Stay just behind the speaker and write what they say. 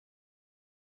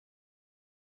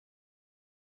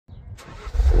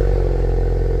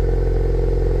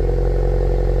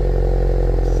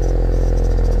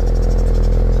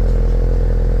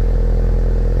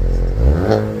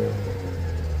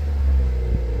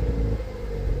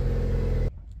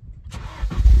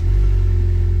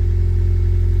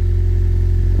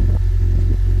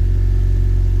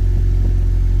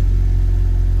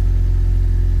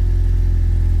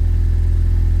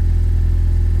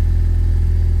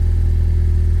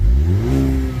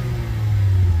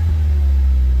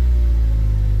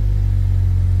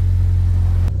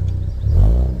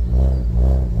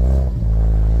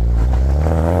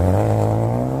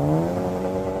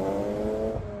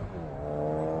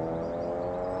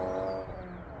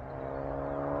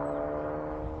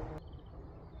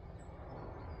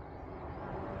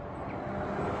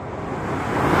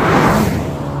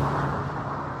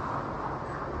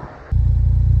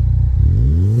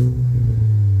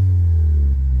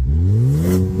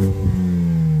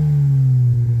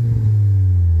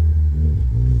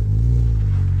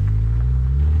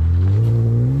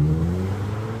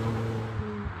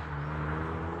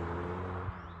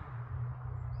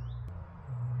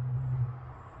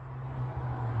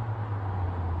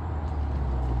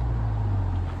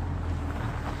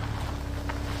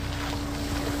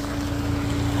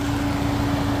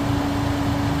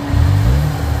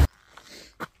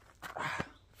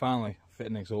finally fit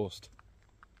an exhaust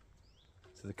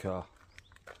to the car.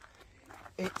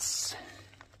 It's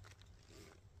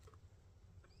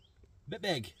a bit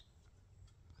big,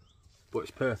 but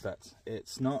it's perfect.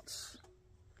 It's not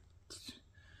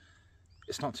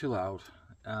too loud,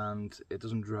 and it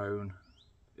doesn't drone.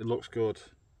 It looks good.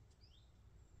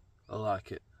 I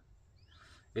like it.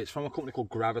 It's from a company called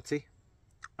Gravity,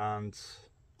 and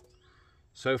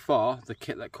so far the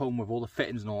kit that come with all the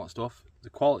fittings and all that stuff,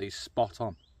 the quality is spot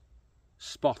on.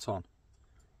 Spot on.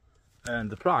 And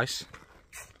the price,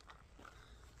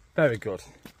 very good.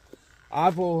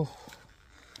 I've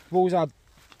always had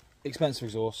expensive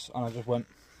exhausts, and I just went,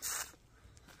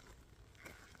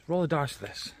 roll the dice for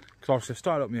this, because obviously I've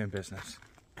started up my own business.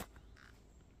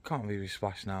 Can't believe he's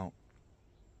splashing out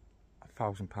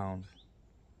 £1,000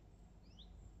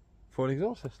 for an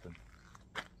exhaust system.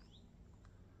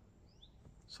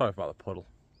 Sorry about the puddle.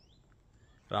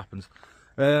 It happens.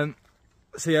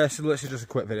 So yeah, it's literally just a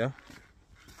quick video.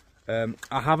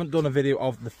 I haven't done a video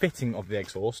of the fitting of the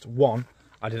exhaust. One,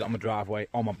 I did it on my driveway,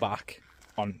 on my back,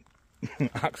 on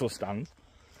axle stand.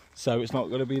 So it's not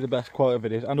going to be the best quality of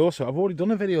videos. And also, I've already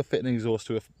done a video of fitting an exhaust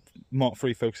to a Mark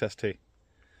III Focus ST.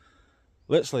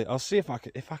 Literally, I'll see if I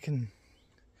can.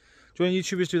 Do you want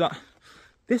YouTubers do that?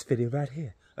 This video right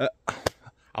here.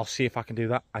 I'll see if I can do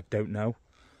that. I don't know.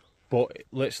 But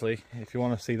literally, if you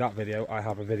want to see that video, I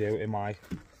have a video in my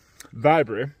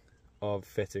library of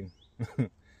fitting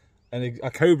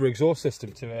a Cobra exhaust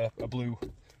system to a blue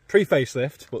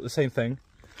pre-facelift, but the same thing,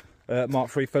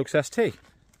 Mark III Focus ST.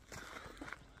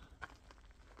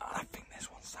 I think this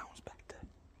one sounds better.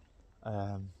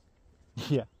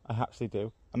 Yeah, I actually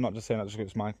do. I'm not just saying that just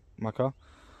because it's my car.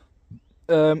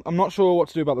 I'm not sure what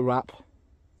to do about the wrap.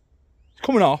 It's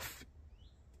coming off.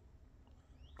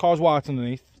 Car's white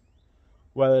underneath.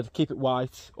 Whether to keep it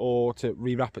white or to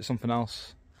rewrap it something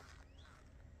else,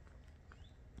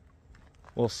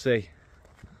 we'll see.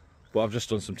 But I've just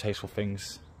done some tasteful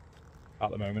things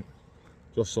at the moment.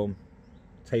 Just some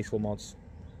tasteful mods.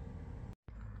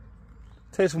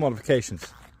 Tasteful modifications.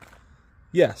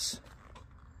 Yes.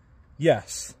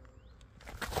 Yes.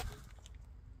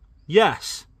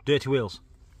 Yes. Dirty wheels.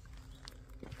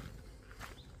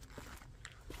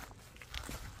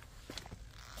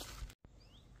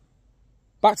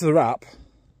 Back to the wrap.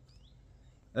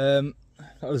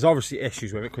 There's obviously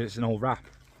issues with it because it's an old wrap.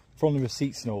 From the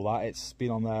receipts and all that, it's been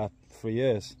on there for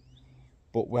years.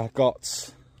 But we've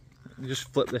got,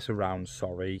 just flip this around,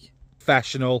 sorry.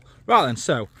 Professional. Right then,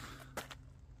 so,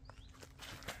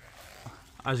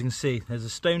 as you can see, there's a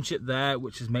stone chip there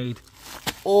which has made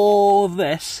all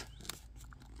this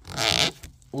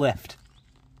lift.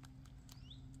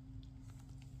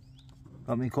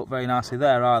 Not been cut very nicely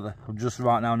there either. I've just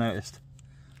right now noticed.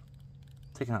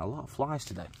 Taking out a lot of flies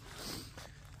today.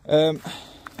 The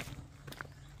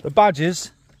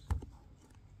badges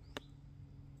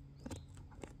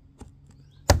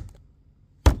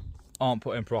aren't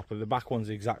put in properly. The back one's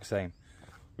the exact same.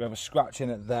 We have a scratch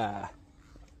in it there.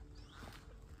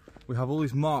 We have all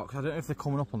these marks. I don't know if they're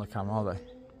coming up on the camera, are they?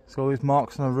 So all these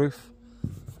marks on the roof.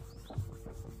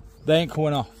 They ain't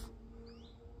coming off.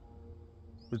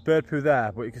 There's bird poo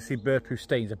there, but you can see bird poo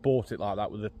stains. I bought it like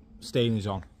that with the stains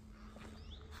on.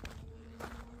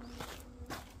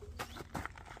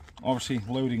 Obviously,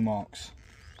 loading marks.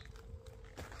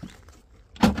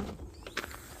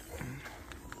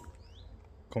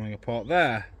 Coming apart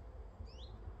there.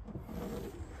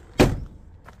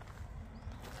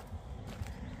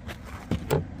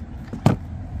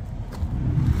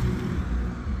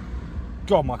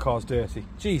 God, my car's dirty.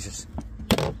 Jesus.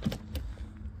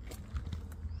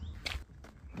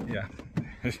 Yeah.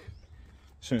 As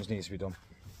soon as it needs to be done.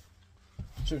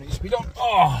 As soon as it needs to be done.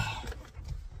 Oh!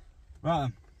 Right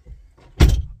then.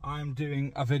 I'm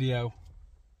doing a video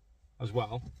as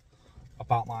well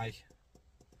about my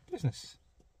business.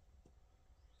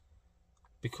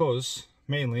 Because,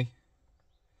 mainly,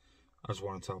 I just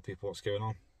want to tell people what's going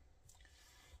on.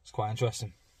 It's quite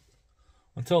interesting.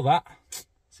 Until that,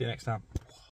 see you next time.